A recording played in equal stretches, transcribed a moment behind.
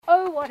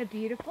what a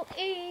beautiful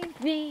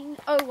evening.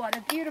 Oh, what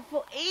a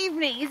beautiful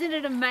evening. Isn't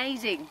it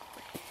amazing?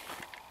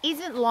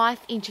 Isn't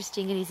life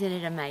interesting and isn't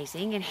it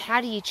amazing? And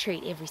how do you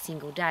treat every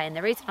single day? And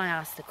the reason I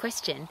ask the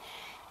question,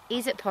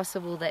 is it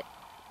possible that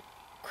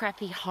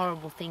crappy,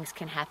 horrible things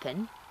can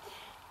happen?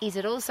 Is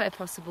it also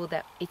possible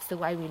that it's the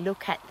way we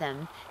look at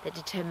them that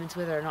determines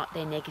whether or not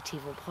they're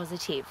negative or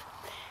positive?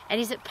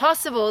 And is it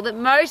possible that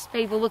most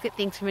people look at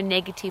things from a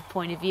negative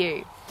point of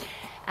view?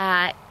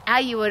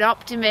 Are you an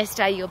optimist,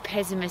 are you a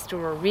pessimist,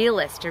 or a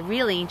realist? A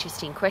really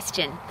interesting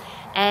question.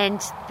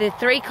 And the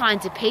three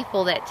kinds of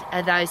people that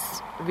are those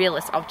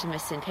realists,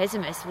 optimists and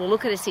pessimists will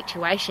look at a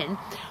situation.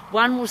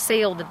 One will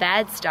see all the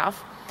bad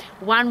stuff,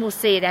 one will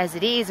see it as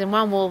it is, and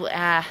one will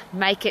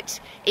make it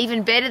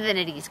even better than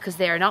it is because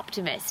they're an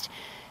optimist.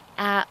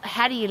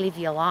 How do you live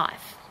your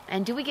life?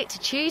 And do we get to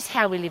choose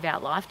how we live our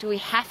life? Do we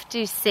have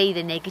to see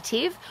the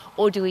negative,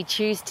 or do we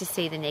choose to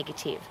see the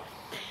negative?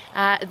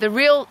 The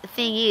real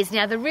thing is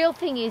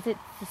the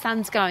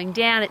sun's going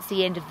down, it's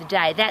the end of the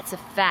day. That's a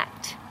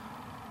fact.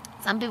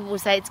 Some people will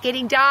say, it's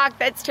getting dark,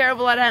 that's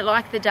terrible, I don't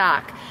like the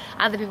dark.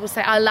 Other people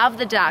say, I love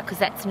the dark because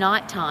that's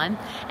nighttime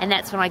and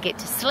that's when I get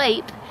to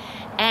sleep.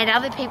 And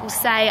other people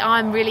say,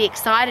 I'm really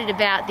excited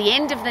about the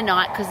end of the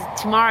night because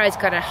tomorrow's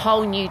got a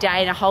whole new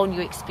day and a whole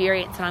new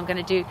experience and I'm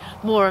going to do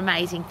more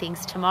amazing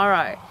things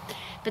tomorrow.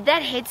 But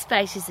that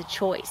headspace is a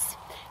choice.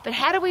 But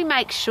how do we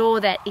make sure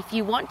that if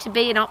you want to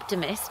be an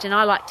optimist, and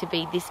I like to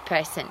be this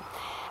person,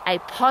 a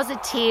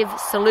positive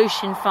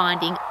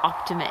solution-finding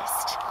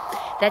optimist.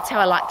 That's how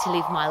I like to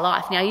live my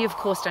life. Now, you, of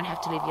course, don't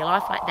have to live your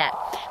life like that.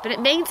 But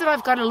it means that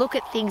I've got to look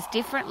at things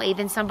differently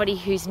than somebody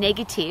who's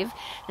negative,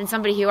 than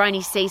somebody who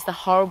only sees the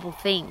horrible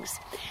things.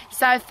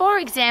 So, for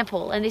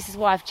example, and this is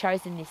why I've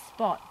chosen this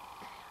spot,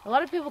 a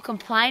lot of people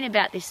complain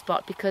about this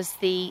spot because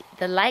the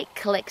lake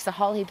collects a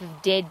whole heap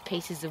of dead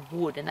pieces of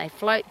wood and they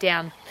float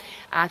down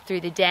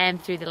through the dam,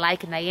 through the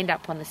lake, and they end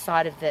up on the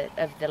side of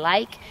the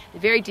lake.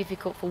 They're very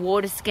difficult for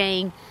water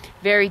skiing,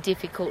 very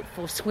difficult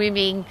for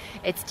swimming.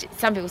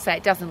 Some people say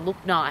it doesn't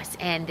look nice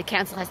and the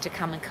council has to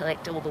come and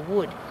collect all the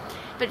wood.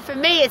 But for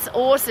me, it's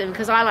awesome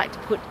because I like to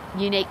put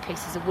unique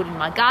pieces of wood in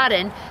my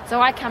garden.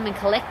 So I come and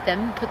collect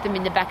them, put them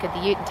in the back of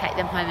the ute and take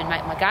them home and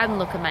make my garden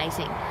look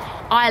amazing.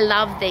 I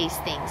love these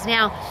things.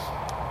 Now,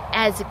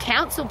 as a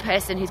council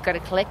person who's got to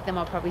collect them,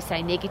 I'll probably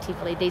say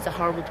negatively, these are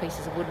horrible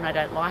pieces of wood and I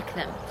don't like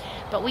them.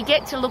 But we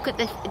get to look at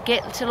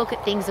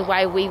things the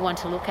way we want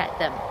to look at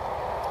them.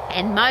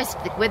 And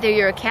whether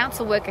you're a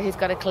council worker who's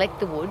got to collect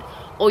the wood,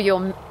 or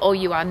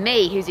you are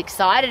me who's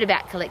excited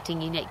about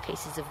collecting unique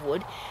pieces of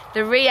wood,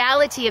 the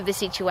reality of the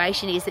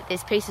situation is that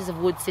there's pieces of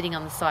wood sitting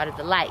on the side of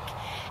the lake.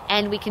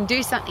 And we can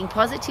do something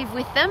positive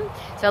with them.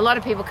 So a lot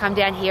of people come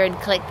down here and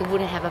collect the wood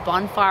and have a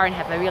bonfire and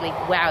have a really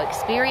wow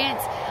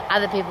experience.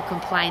 Other people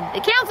complain, the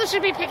council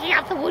should be picking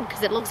up the wood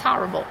because it looks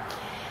horrible.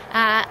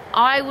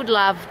 I would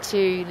love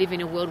to live in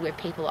a world where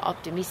people are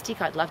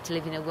optimistic. I'd love to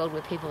live in a world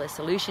where people are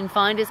solution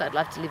finders. I'd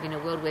love to live in a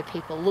world where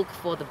people look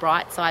for the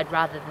bright side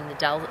rather than the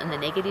dull and the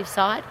negative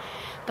side.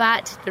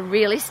 But the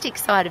realistic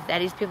side of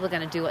that is people are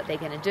going to do what they're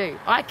going to do.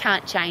 I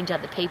can't change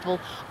other people.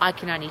 I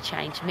can only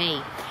change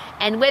me.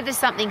 And whether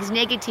something's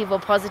negative or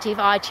positive,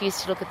 I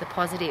choose to look at the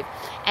positive.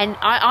 And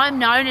I'm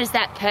known as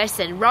that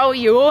person. Rowie,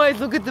 you always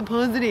look at the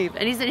positive.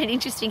 And isn't it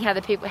interesting how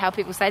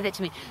people say that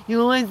to me?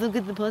 You always look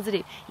at the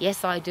positive.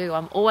 Yes, I do.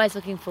 I'm always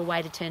looking for a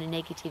way to turn a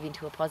negative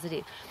into a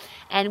positive.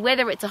 And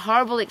whether it's a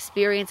horrible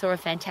experience or a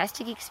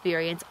fantastic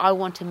experience, I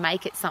want to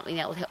make it something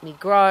that will help me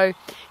grow,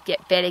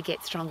 get better,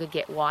 get stronger,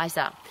 get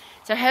wiser.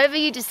 So however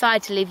you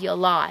decide to live your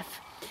life,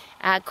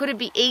 could it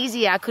be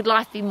easier? Could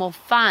life be more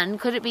fun?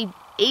 Could it be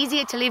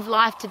easier to live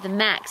life to the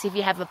max if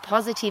you have a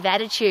positive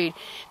attitude?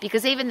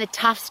 Because even the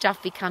tough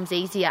stuff becomes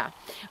easier.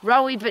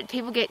 Rowie, but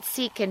people get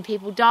sick and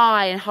people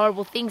die and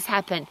horrible things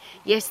happen.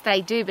 Yes,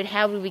 they do, but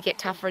how would we get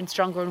tougher and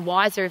stronger and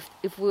wiser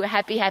if we were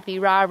happy,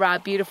 rah,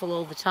 beautiful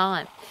all the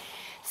time?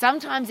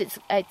 Sometimes it's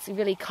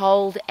really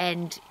cold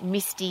and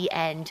misty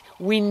and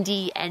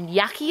windy and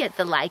yucky at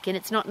the lake and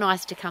it's not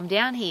nice to come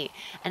down here.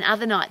 And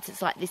other nights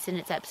it's like this and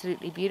it's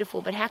absolutely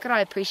beautiful. But how could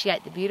I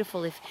appreciate the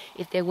beautiful if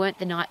there weren't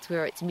the nights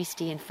where it's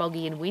misty and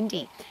foggy and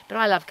windy? But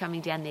I love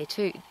coming down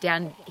here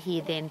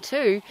then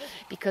too,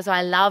 because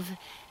I love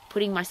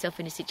putting myself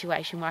in a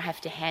situation where I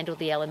have to handle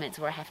the elements,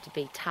 where I have to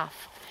be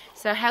tough.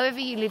 So however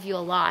you live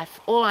your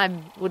life, all I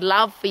would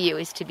love for you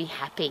is to be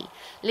happy.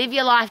 Live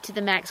your life to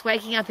the max,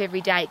 waking up every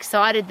day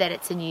excited that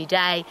it's a new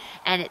day,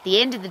 and at the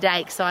end of the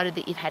day excited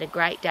that you've had a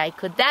great day.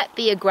 Could that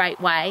be a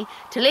great way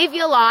to live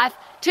your life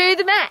to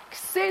the max?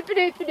 Super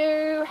duper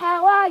doo,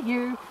 how are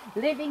you?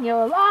 Living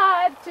your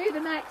life to the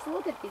max.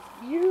 Look at this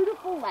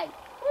beautiful lake.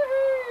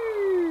 Woohoo!